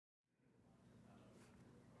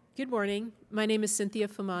Good morning. My name is Cynthia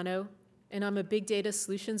Famano, and I'm a Big Data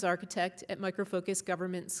Solutions Architect at Micro Focus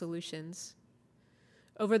Government Solutions.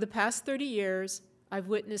 Over the past 30 years, I've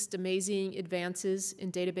witnessed amazing advances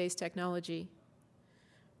in database technology.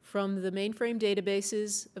 From the mainframe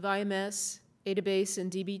databases of IMS, Database,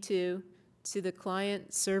 and DB2, to the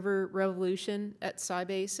client-server revolution at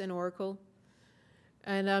Sybase and Oracle.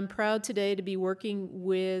 And I'm proud today to be working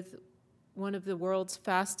with one of the world's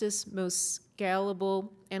fastest, most scalable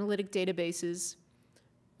analytic databases,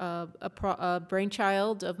 a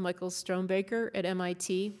brainchild of Michael Strohmbaker at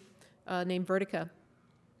MIT named Vertica.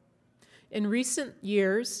 In recent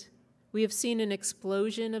years, we have seen an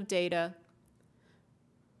explosion of data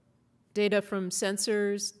from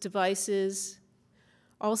sensors, devices,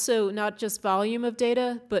 also not just volume of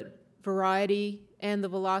data, but variety and the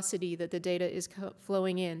velocity that the data is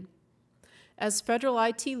flowing in. As federal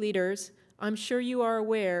IT leaders, I'm sure you are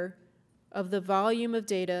aware of the volume of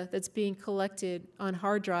data that's being collected on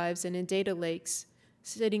hard drives and in data lakes,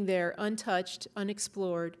 sitting there untouched,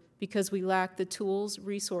 unexplored, because we lack the tools,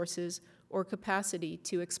 resources, or capacity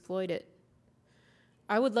to exploit it.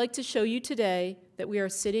 I would like to show you today that we are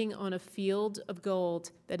sitting on a field of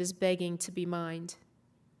gold that is begging to be mined.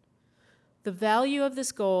 The value of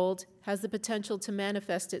this gold has the potential to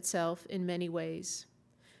manifest itself in many ways,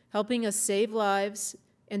 helping us save lives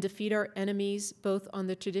and defeat our enemies both on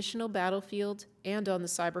the traditional battlefield and on the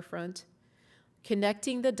cyber front,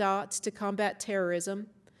 connecting the dots to combat terrorism,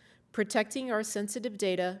 protecting our sensitive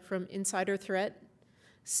data from insider threat,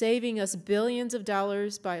 saving us billions of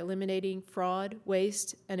dollars by eliminating fraud,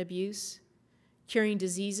 waste, and abuse, curing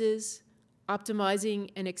diseases, optimizing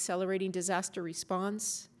and accelerating disaster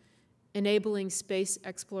response, enabling space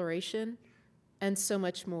exploration, and so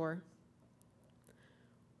much more.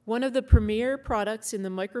 One of the premier products in the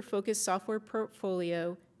Micro Focus software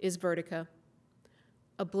portfolio is Vertica,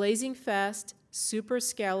 a blazing fast, super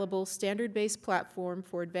scalable, standard-based platform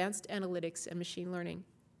for advanced analytics and machine learning.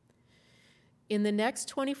 In the next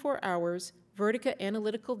 24 hours, Vertica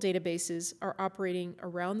analytical databases are operating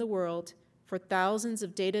around the world for thousands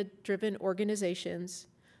of data-driven organizations,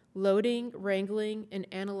 loading, wrangling, and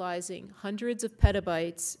analyzing hundreds of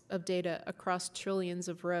petabytes of data across trillions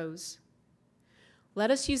of rows. Let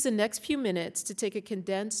us use the next few minutes to take a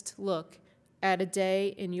condensed look at a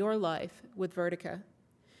day in your life with Vertica.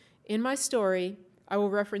 In my story, I will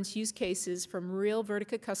reference use cases from real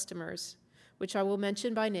Vertica customers, which I will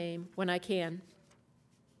mention by name when I can.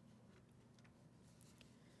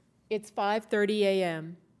 It's 5:30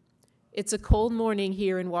 a.m. It's a cold morning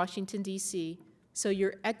here in Washington, D.C., so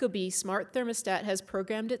your Ecobee smart thermostat has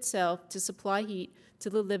programmed itself to supply heat to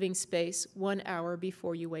the living space 1 hour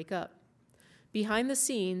before you wake up. Behind the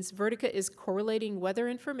scenes, Vertica is correlating weather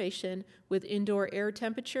information with indoor air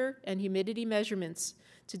temperature and humidity measurements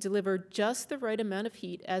to deliver just the right amount of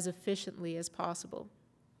heat as efficiently as possible.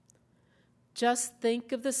 Just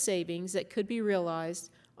think of the savings that could be realized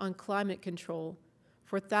on climate control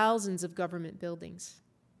for thousands of government buildings.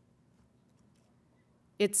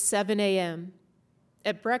 It's 7 a.m.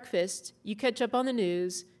 At breakfast, you catch up on the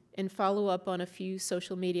news and follow up on a few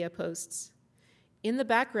social media posts. In the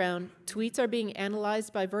background, tweets are being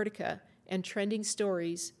analyzed by Vertica and trending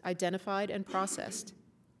stories identified and processed.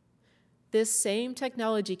 This same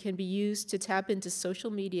technology can be used to tap into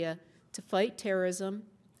social media to fight terrorism,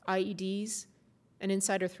 IEDs, and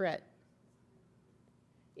insider threat.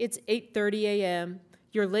 It's 8:30 a.m.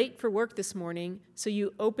 You're late for work this morning, so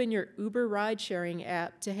you open your Uber ride-sharing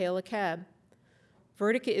app to hail a cab.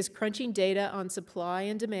 Vertica is crunching data on supply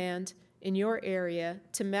and demand in your area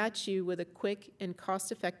to match you with a quick and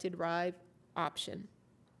cost-effective ride option.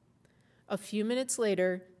 A few minutes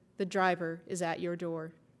later, the driver is at your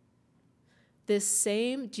door. This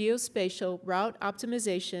same geospatial route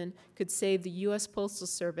optimization could save the U.S. Postal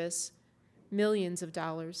Service millions of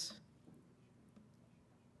dollars.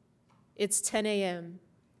 It's 10 a.m.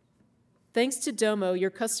 Thanks to Domo,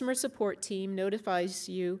 your customer support team notifies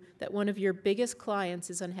you that one of your biggest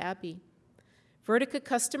clients is unhappy. Vertica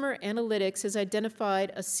Customer Analytics has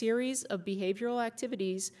identified a series of behavioral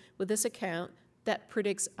activities with this account that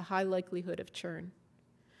predicts a high likelihood of churn.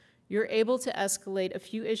 You're able to escalate a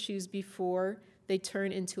few issues before they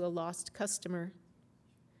turn into a lost customer.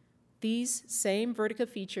 These same Vertica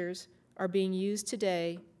features are being used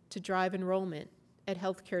today to drive enrollment at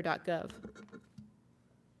healthcare.gov.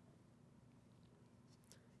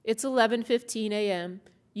 It's 11:15 a.m.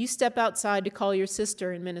 You step outside to call your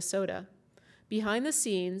sister in Minnesota. Behind the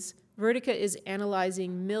scenes, Vertica is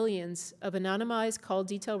analyzing millions of anonymized call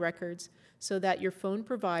detail records so that your phone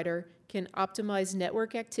provider can optimize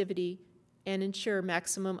network activity and ensure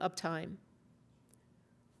maximum uptime.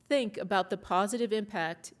 think about the positive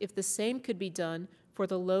impact if the same could be done for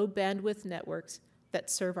the low bandwidth networks that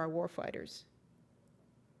serve our warfighters.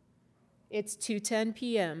 It's 2:10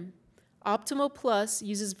 p.m. Optimal Plus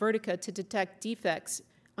uses Vertica to detect defects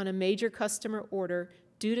on a major customer order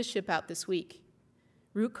due to ship out this week.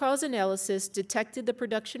 Root cause analysis detected the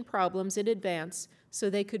production problems in advance so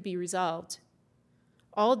they could be resolved.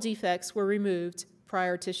 All defects were removed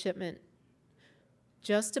prior to shipment.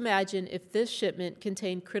 Just imagine if this shipment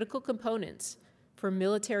contained critical components for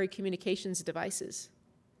military communications devices.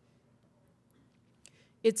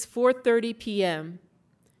 It's 4:30 p.m.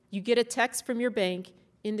 You get a text from your bank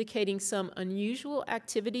indicating some unusual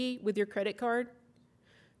activity with your credit card.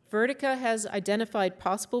 Vertica has identified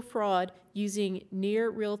possible fraud using near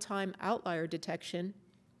real-time outlier detection.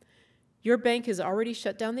 Your bank has already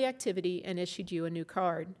shut down the activity and issued you a new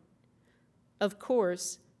card. Of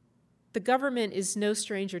course, the government is no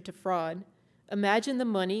stranger to fraud. Imagine the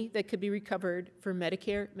money that could be recovered for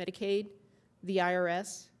Medicare, Medicaid, the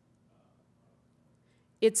IRS.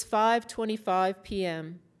 It's 5:25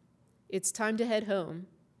 p.m. It's time to head home,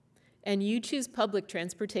 and you choose public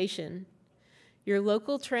transportation. Your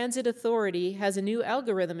local transit authority has a new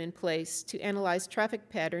algorithm in place to analyze traffic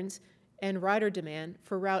patterns and rider demand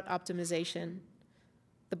for route optimization.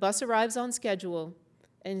 The bus arrives on schedule,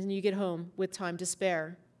 and you get home with time to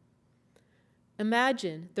spare.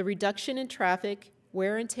 Imagine the reduction in traffic,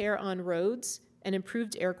 wear and tear on roads, and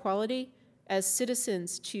improved air quality as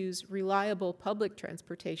citizens choose reliable public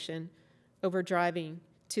transportation over driving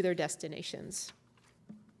to their destinations.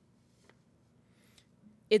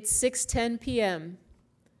 It's 6:10 p.m.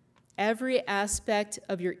 Every aspect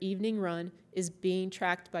of your evening run is being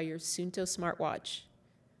tracked by your Suunto smartwatch.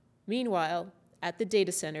 Meanwhile, at the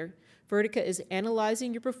data center, Vertica is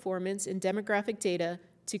analyzing your performance and demographic data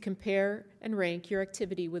to compare and rank your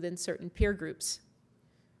activity within certain peer groups.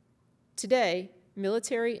 Today,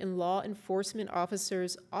 military and law enforcement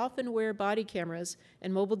officers often wear body cameras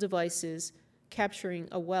and mobile devices capturing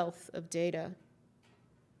a wealth of data.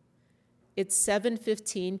 It's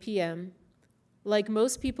 7:15 p.m. Like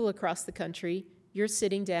most people across the country, you're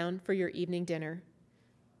sitting down for your evening dinner.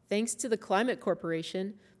 Thanks to the Climate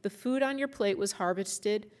Corporation, the food on your plate was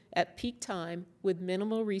harvested at peak time with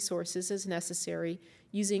minimal resources as necessary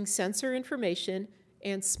using sensor information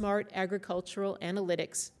and smart agricultural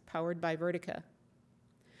analytics powered by Vertica.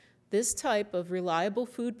 This type of reliable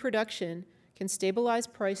food production can stabilize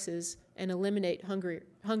prices and eliminate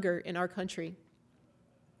hunger in our country.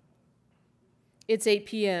 It's 8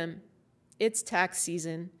 p.m. It's tax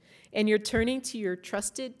season, and you're turning to your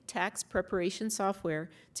trusted tax preparation software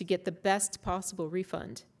to get the best possible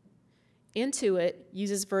refund. Intuit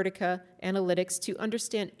uses Vertica analytics to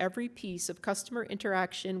understand every piece of customer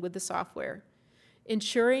interaction with the software,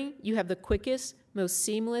 ensuring you have the quickest, most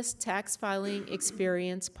seamless tax filing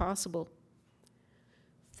experience possible.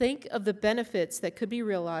 Think of the benefits that could be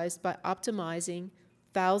realized by optimizing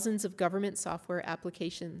thousands of government software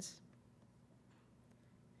applications.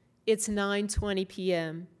 It's 9:20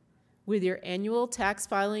 p.m. With your annual tax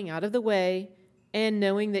filing out of the way and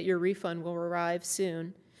knowing that your refund will arrive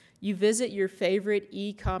soon, you visit your favorite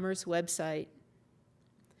e-commerce website.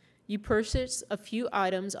 You purchase a few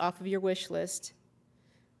items off of your wish list.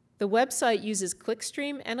 The website uses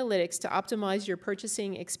clickstream analytics to optimize your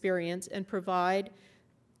purchasing experience and provide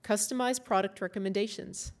customized product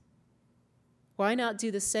recommendations. Why not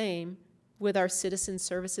do the same with our citizen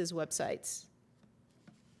services websites?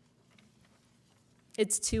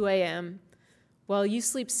 It's 2 a.m. While you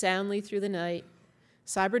sleep soundly through the night,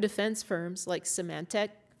 cyber defense firms like Symantec,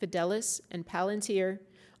 Fidelis, and Palantir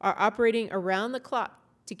are operating around the clock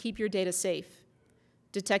to keep your data safe,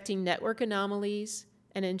 detecting network anomalies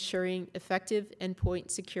and ensuring effective endpoint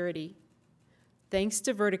security. Thanks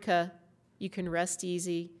to Vertica, you can rest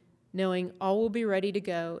easy, knowing all will be ready to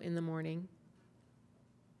go in the morning.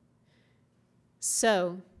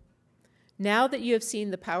 So, now that you have seen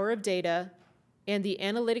the power of data and the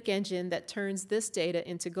analytic engine that turns this data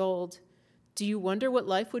into gold, do you wonder what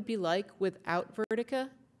life would be like without Vertica?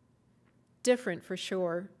 Different for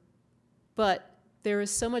sure, but there is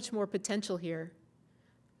so much more potential here.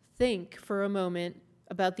 Think for a moment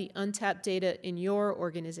about the untapped data in your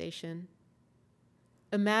organization.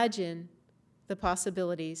 Imagine the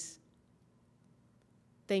possibilities.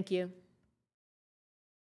 Thank you.